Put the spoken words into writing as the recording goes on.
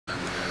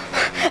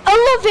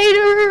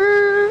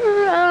elevator.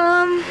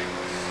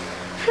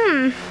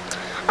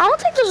 I don't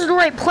think this is the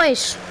right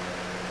place.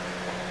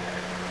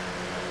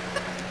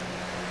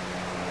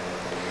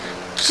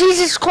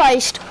 Jesus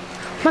Christ.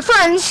 My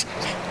friends.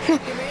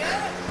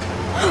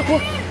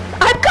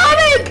 I'm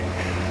coming!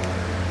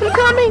 I'm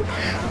coming!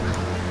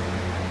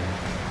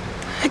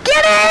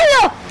 Get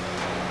in!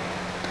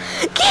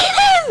 Get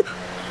in!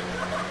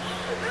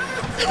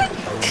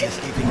 Are we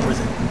escaping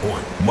prison?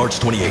 On March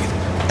 28th.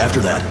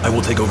 After that, I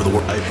will take over the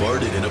world. I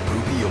farted and a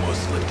poopy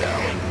almost slipped out.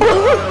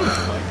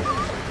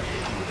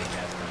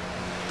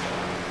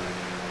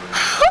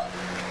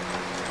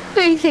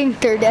 I think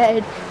they're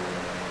dead.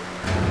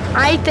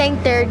 I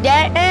think they're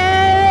dead.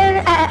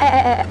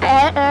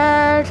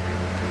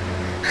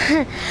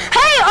 Hey,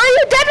 are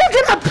you dead in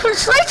a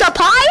slice of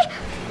pie?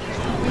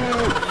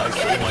 I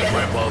stole my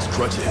grandpa's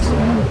crutches,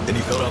 and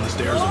he fell down the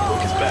stairs and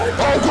broke his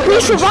back.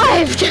 We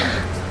survived.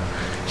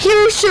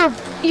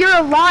 You're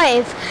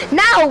alive.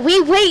 Now we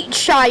wait,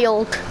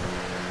 child.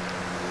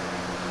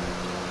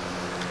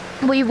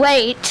 We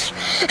wait.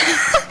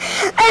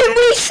 And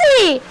we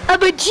see a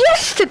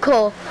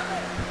majestical.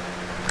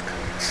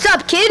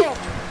 Sup, kid?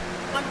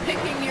 I'm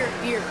picking your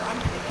ear.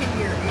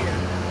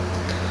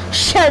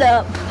 Shut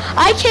up.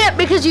 I can't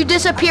because you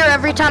disappear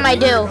every time I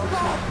do.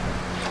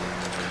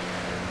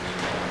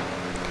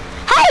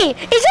 Hey,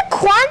 is it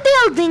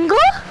Quandale Dingle?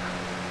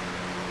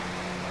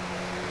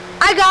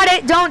 I got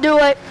it. Don't do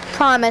it.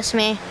 Promise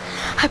me.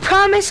 I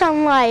promise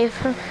on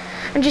life.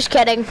 I'm just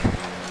kidding.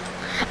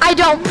 I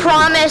don't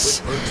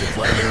promise.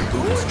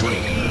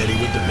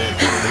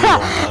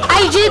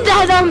 I did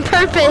that on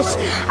purpose.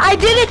 I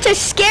did it to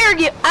scare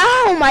you.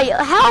 Ow, my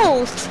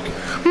health.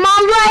 My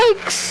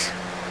legs.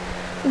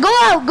 Go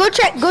out. Go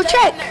check. Go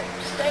check.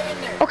 Stay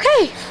in there.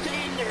 Okay.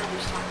 Stay in there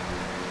this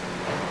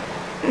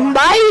time.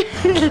 Bye.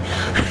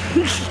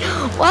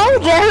 Well,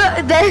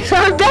 there's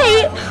our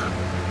bait.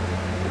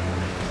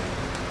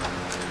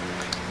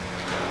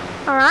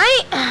 All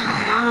right.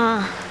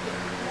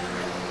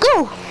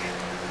 Go.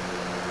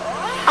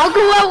 I'll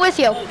go out with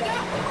you.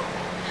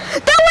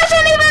 That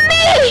wasn't even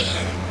me.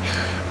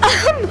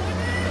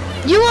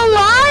 You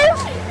alive?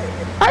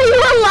 Are you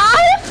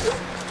alive?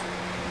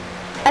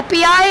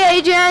 FBI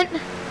agent.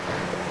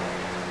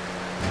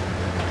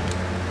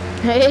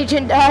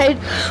 Agent died.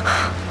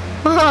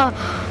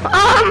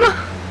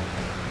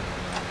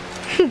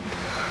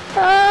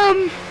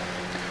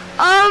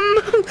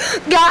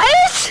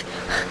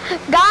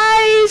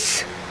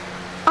 Guys.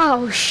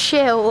 Oh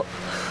shoot.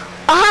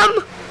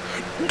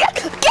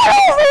 Get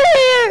over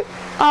here.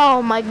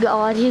 Oh my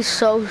God, he's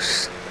so.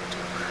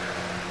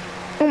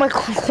 Oh my,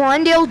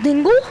 Quandale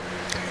Dingle?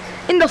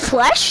 In the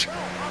flesh?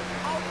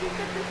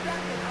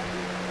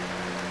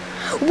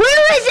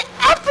 Where is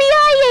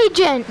FBI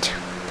agent?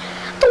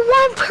 The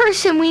one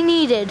person we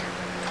needed.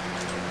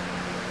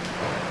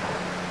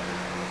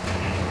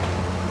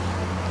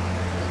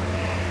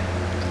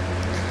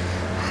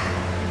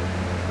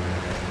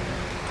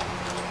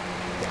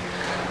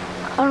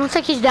 I don't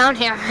think he's down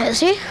here, is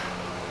he?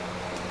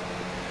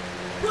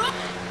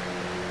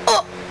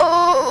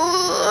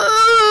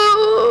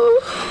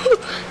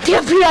 The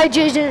FBI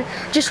agent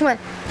just went.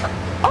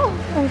 Oh,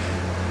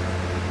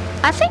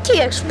 I think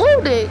he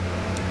exploded.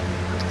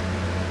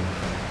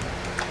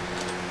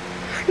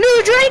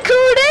 New drink, who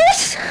it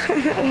is?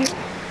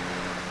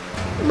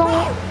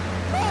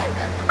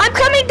 I'm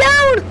coming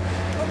down.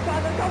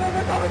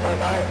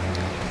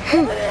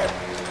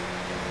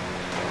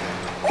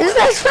 This is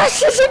as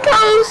fast as it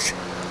goes.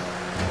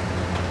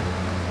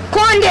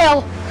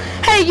 Quandale,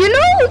 hey, you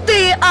know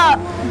the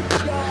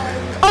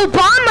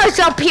Obama's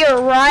up here,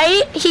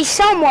 right? He's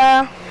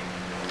somewhere.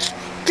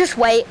 Just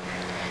wait.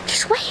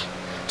 Just wait.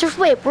 Just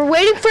wait. We're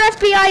waiting for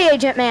FBI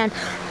agent, man.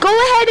 Go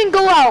ahead and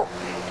go out.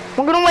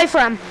 We're gonna wait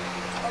for him.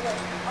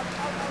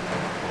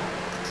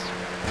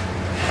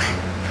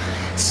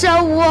 So,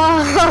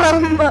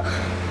 I'm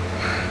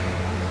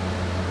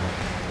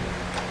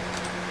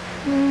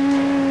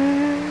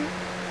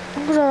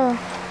gonna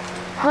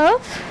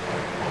hope.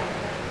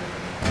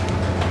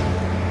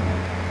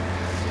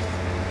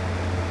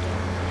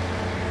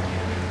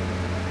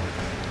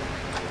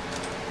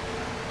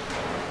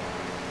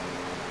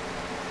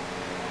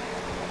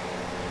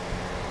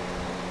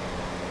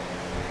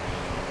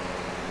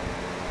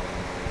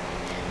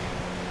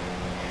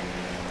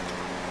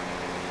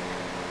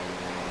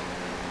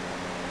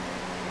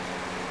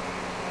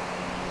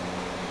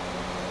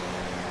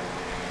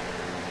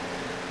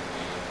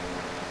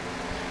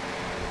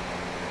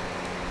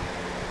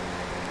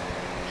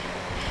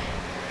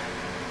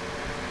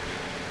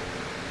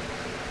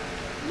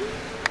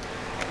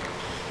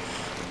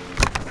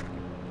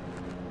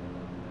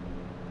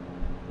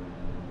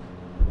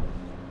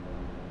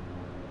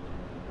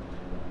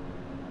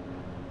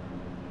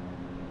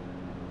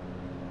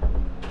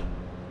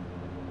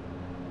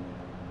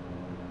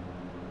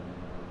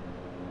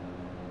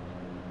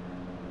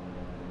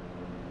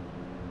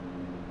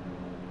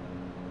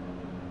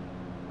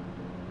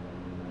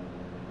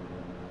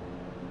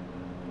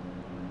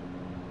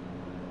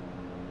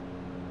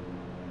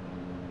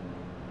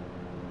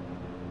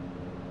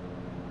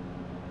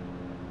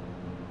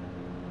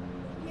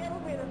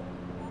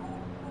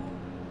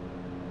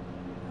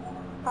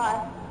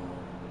 Hi.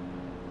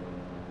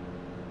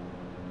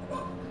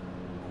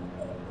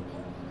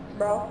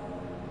 Bro.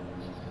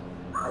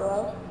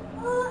 Hello?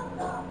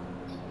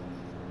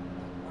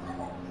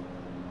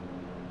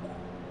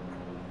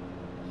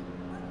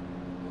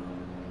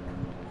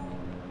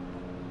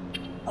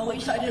 At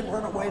least I didn't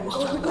run away this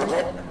time.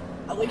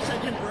 At least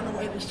I didn't run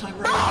away this time.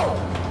 Right?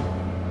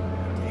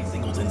 Hey,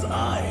 Singleton's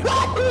eye.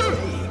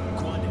 Hey,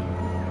 Quad.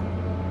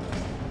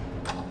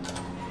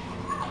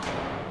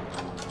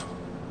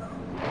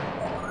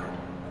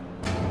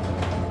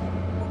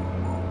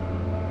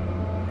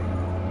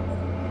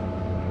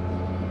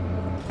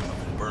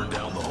 Burned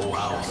down the whole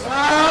house.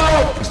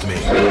 Thanks to me.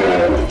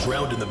 I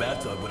drowned in the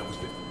bathtub when it was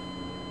 50.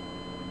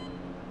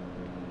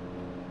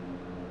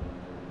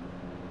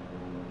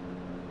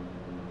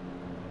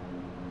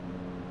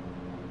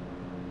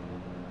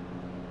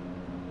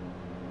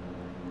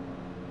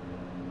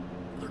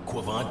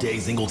 Quavante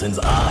Singleton's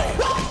eye.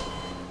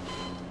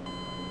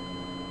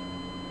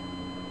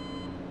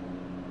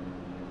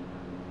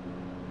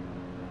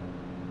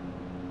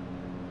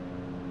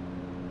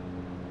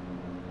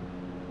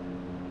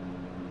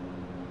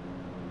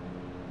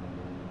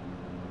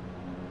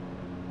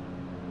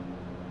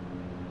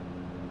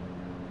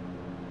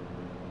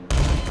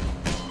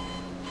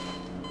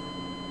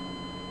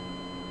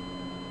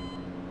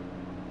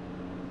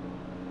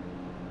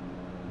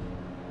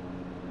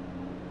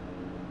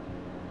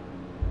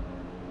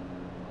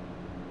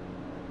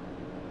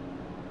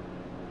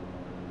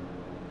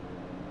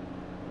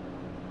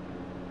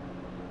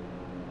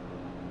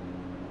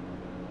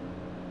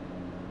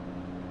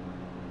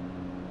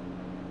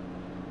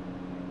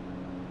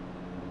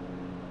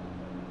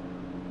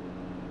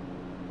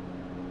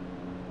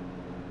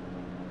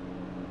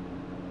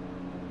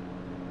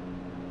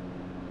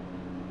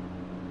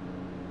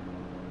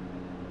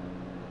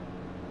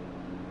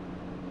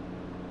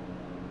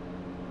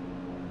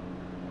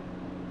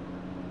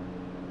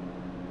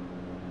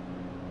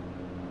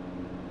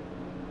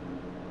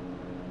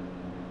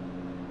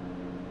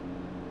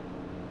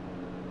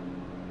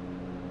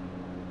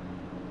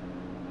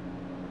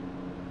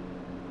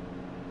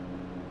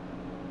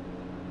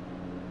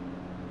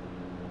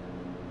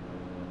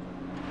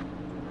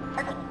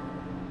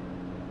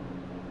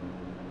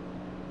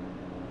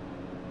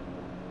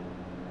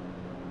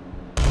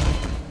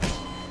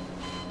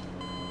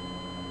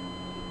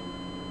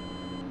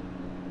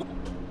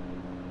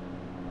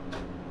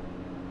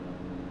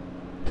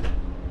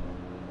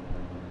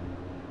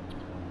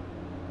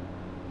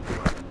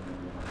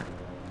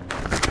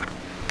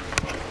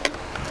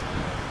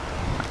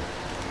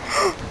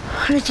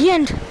 I'm at the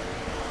end.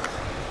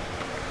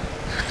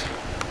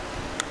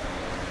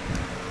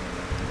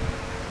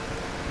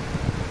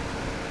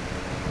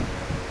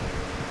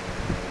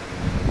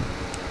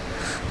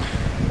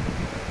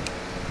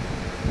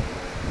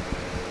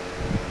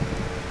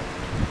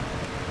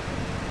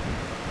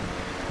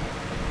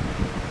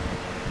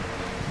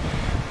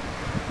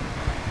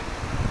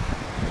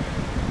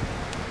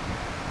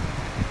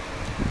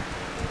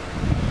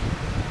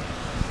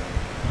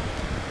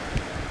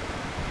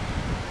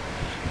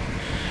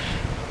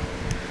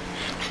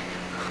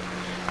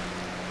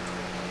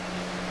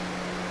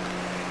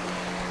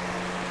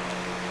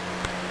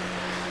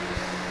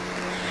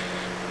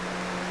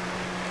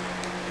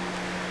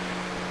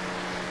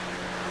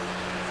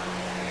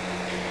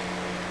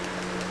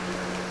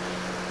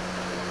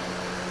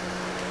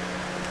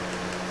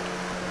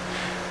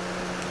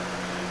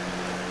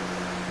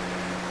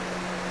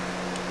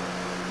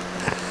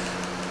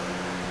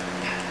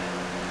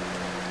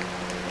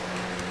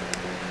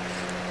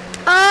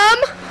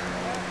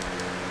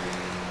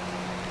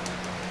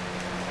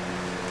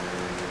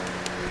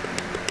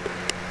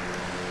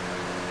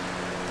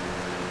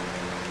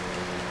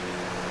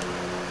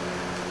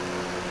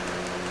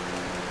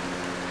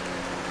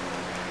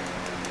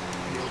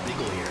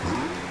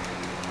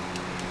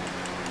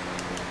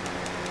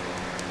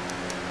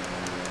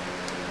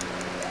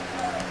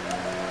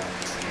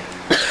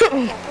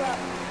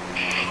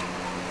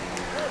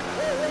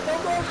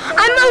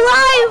 I'm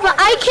alive!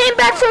 I came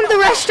back from the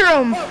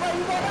restroom!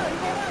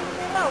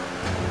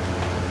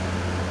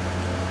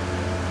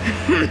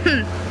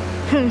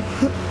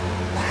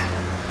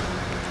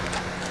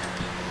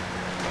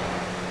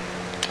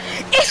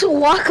 It's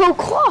Waco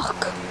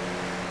Clock!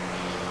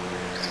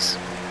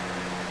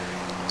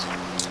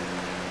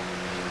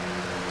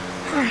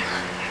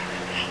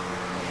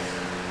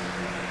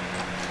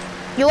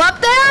 You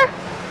up there?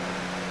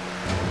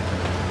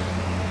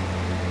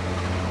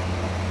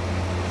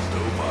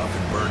 Stove off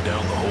and burned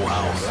down the whole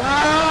house.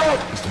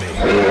 Thanks to me. I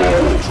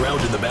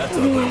drowned in the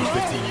bathtub when I was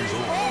 15 years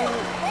old.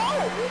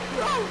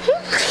 You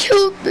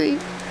killed me.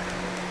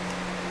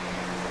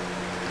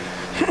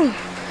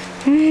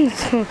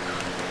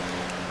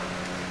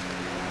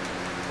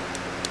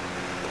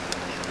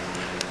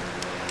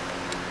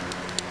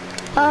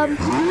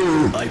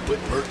 I put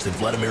perks in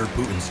Vladimir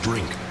Putin's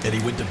drink, and he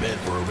went to bed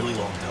for a really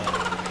long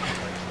time.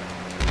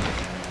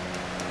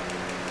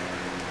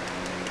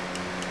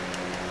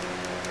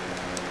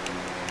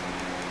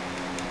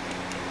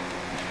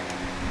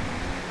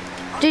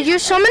 Did you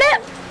summon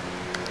it?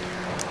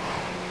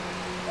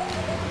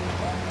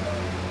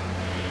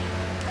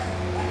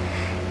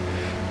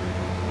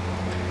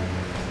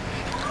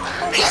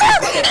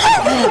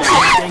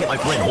 Staying at my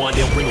friend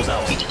Juandale Pringle's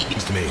house.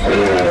 He's to me.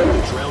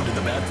 Drowned in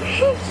the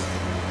bathtub.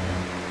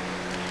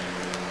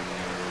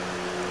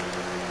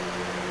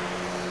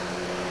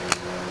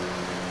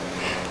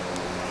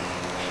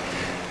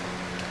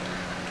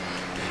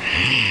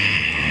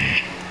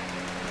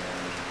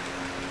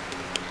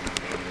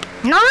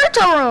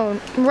 Naruto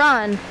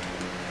run.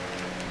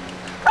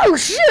 Oh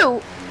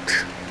shoot.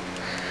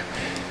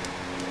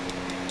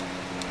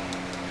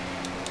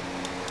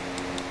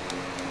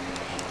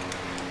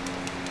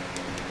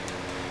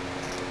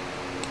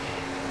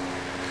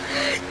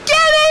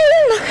 Get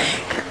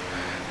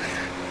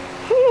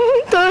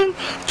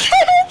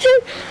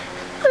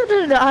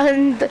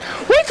in!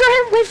 Wait for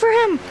him, wait for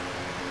him.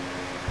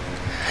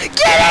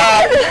 Get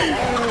in!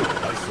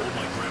 I sold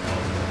my grandpa.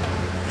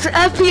 The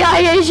FBI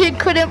agent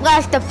couldn't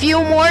last a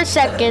few more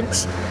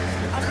seconds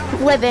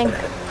living.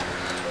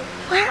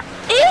 Where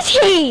is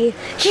he?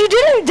 He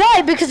didn't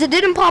die because it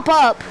didn't pop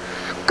up.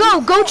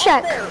 Go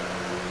check.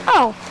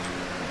 Oh.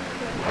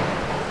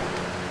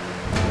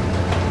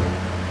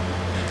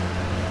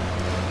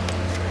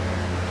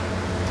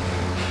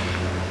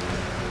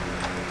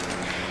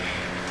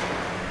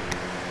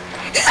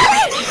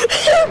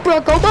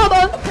 Barack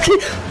Obama.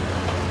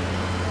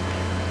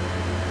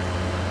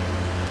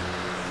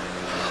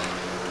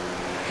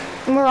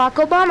 Barack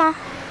Obama.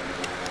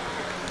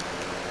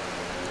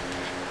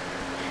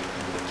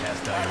 With a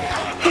cast iron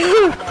pot. I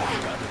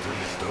forgot to turn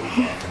the stove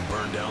off and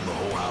burn down the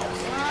whole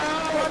house.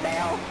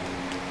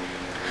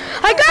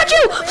 I got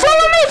you!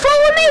 Follow me!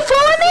 Follow me!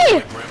 Follow me!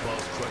 My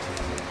grandpa's crutches.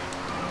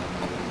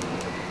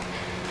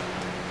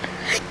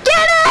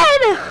 Get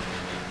in!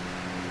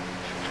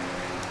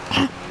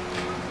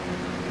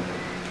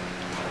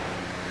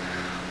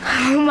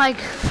 Oh my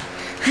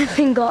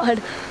effing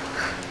god.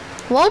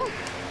 Well,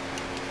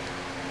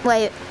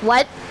 wait,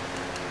 what?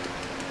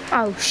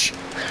 Oh shoot.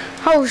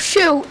 Oh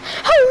shoot.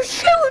 Oh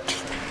shoot.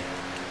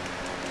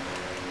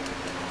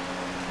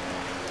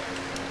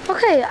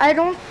 Okay, I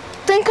don't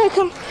think I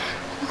can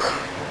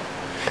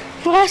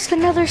last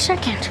another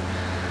second.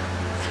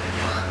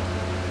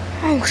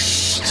 Oh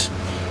shit.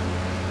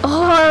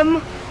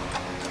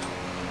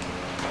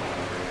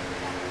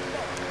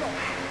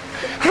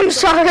 I'm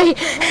sorry.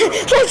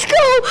 Let's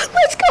go.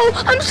 Let's go.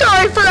 I'm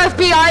sorry for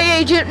FBI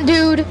agent,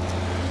 dude.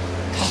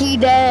 He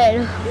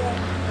dead.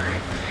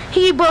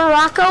 He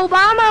Barack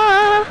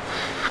Obama.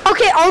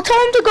 Okay, I'll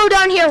tell him to go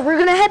down here. We're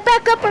gonna head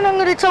back up and I'm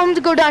gonna tell him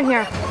to go down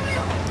here.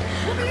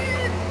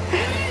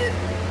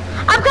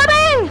 I'm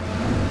coming!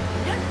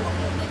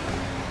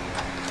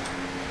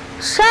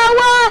 So,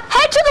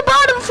 head to the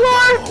bottom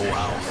floor. Oh,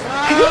 wow.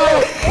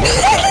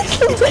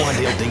 It's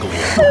Juandale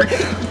Dinglewood. I've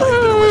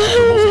been arrested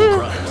for multiple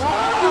crimes.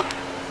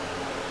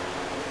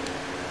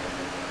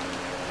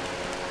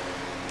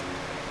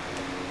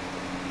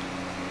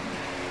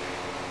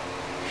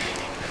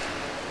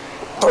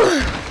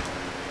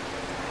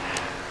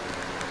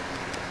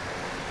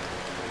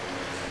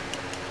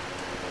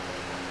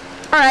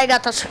 Alright, I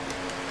got this.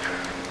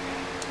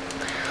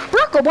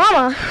 Barack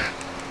Obama.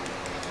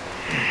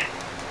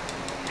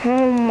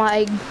 Oh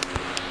my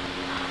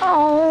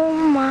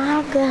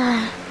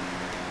god.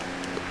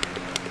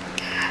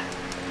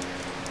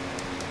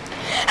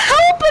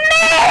 Help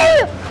me!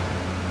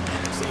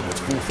 Same with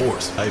full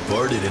force. I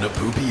farted and a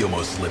poopy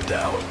almost slipped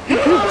out.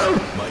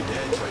 My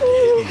dad tried to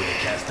hit me with a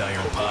cast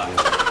iron pot.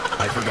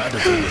 I forgot to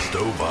turn the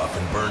stove off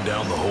and burn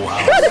down the whole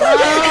house.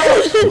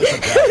 Listen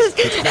guys,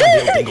 it's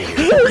Juandale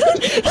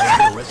Dinglewood. I've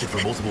been arrested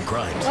for multiple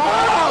crimes.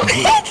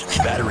 Including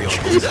battery on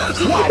police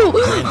officers. My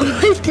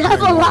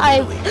dad's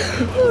alive.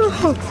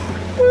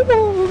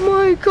 Oh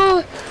my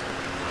god.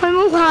 I'm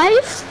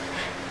alive?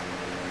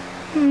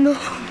 No.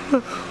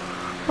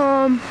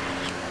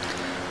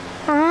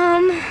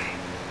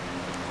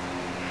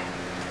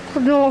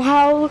 No,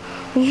 how,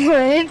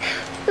 when,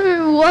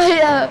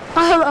 what,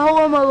 how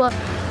am I alive?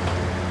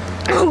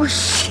 Oh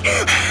shit.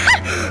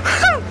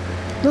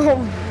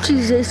 Oh,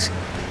 Jesus.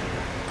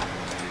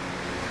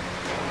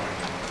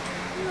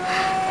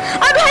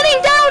 I'm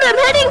heading down! I'm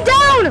heading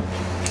down!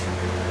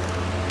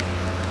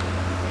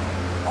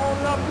 Oh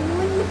no,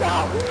 please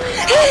help me.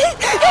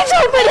 It's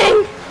opening!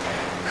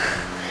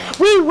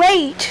 We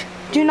wait.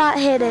 Do not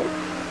hit it.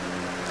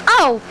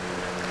 Oh.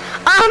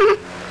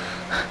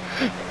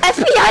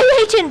 FBI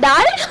agent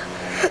died?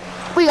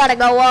 We gotta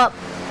go up.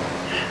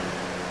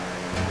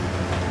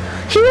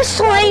 He was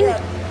slain.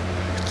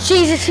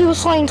 Jesus, he was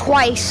slain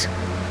twice.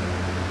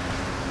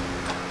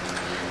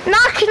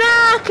 Knock,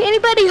 knock.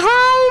 Anybody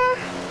home?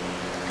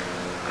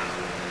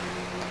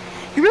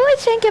 You really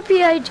think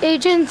FBI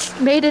agents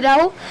made it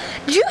out?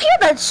 Did you hear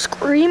that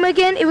scream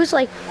again? It was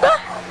like, ah.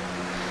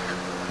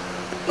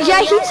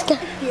 Yeah, he's dead.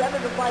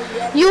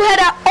 You had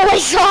a, oh, I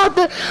saw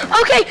the,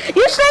 okay,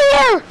 you stay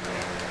here.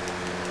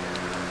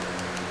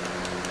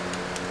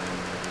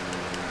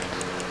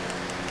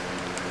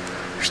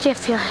 Where's the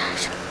FBI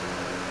agent?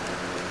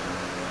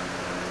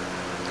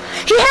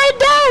 He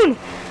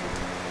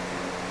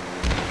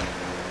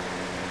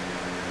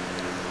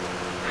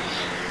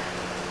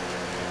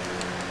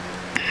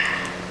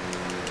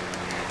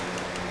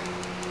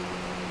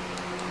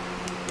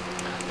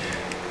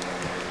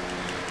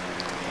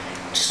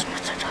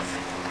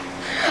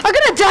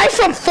died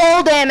from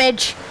fall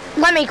damage.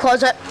 Let me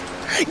close it.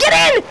 Get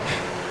in!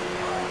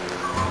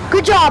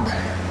 Good job.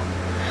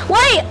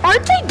 Wait,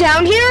 aren't they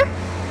down here?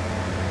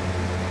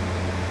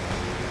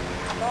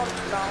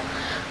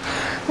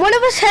 One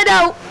of us head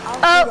out.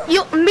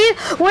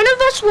 One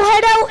of us will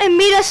head out and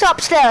meet us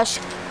upstairs.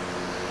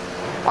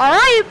 All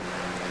right.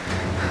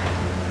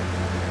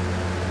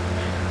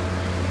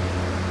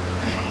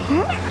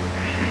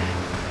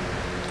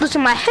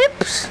 Listen, my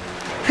hips.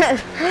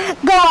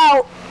 Go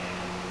out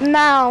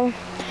now.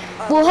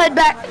 We'll head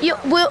back.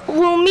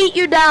 We'll meet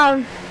you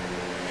down.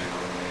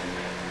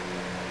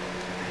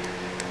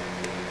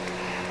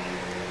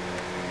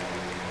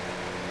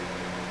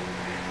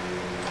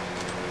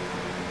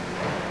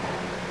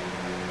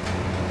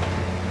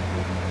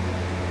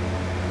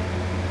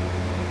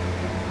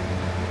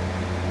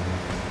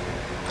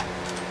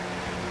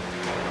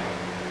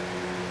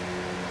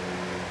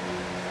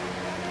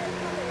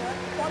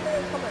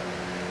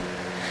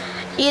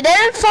 You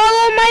didn't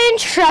follow my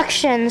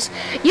instructions.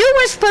 You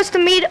were supposed to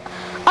meet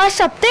us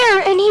up there,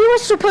 and he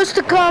was supposed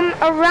to come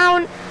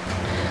around.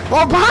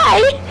 Well,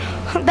 bye.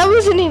 That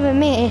wasn't even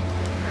me.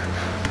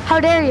 How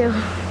dare you?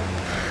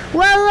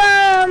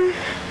 Well,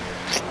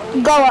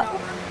 go up.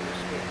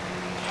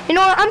 You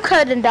know what? I'm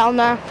cutting down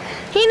there.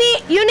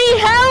 You need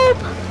help?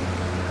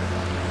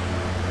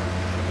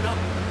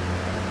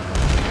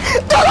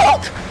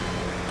 Don't!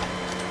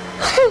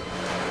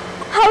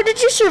 How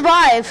did you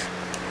survive?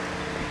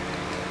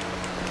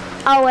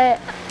 Oh wait,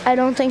 I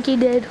don't think he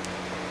did.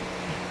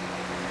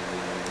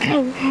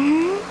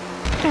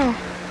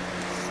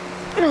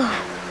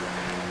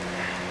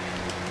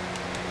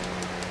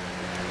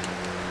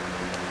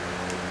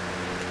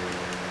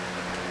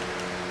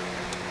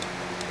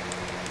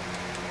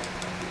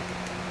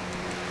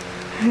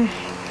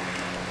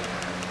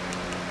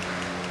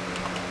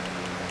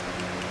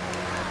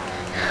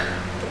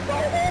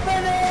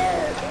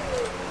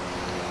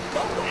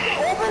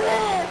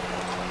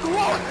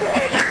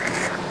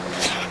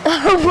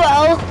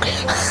 Well,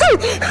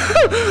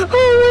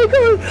 oh my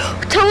god,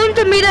 tell him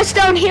to meet us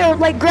down here,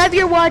 like grab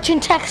your watch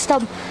and text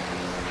him.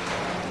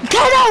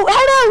 Head out,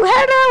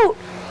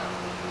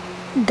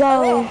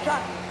 go.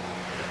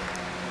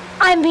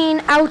 I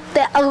mean out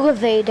the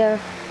elevator.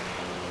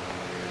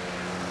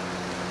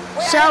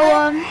 So,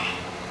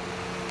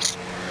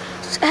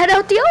 head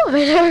out the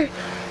elevator.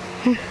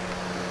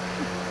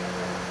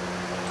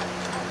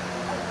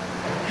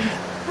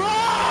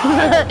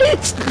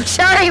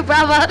 Sorry,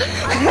 brother.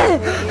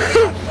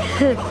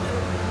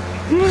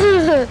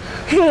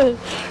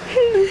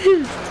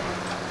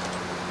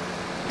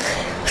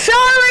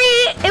 Sorry,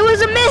 it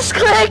was a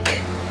misclick.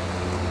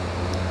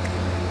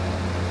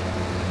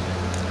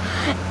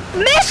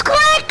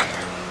 Misclick.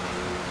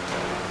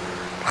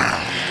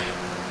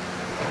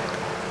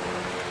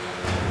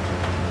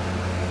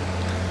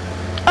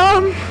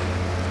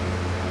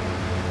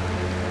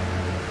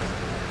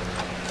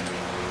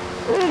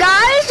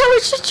 Guys, I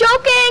was just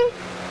joking.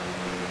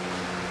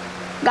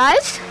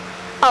 Guys?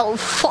 Oh,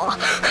 fuck.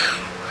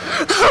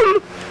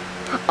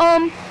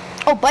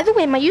 Oh, by the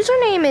way, my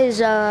username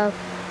is, right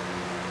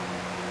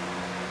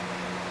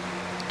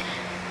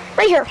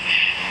here.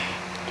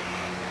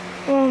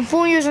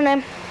 Full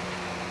username.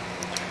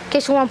 In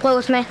case you want to play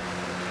with me.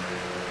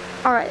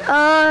 Alright,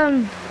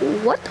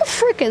 what the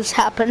frick is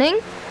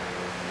happening?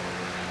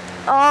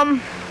 Oh,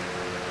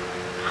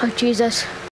 Jesus.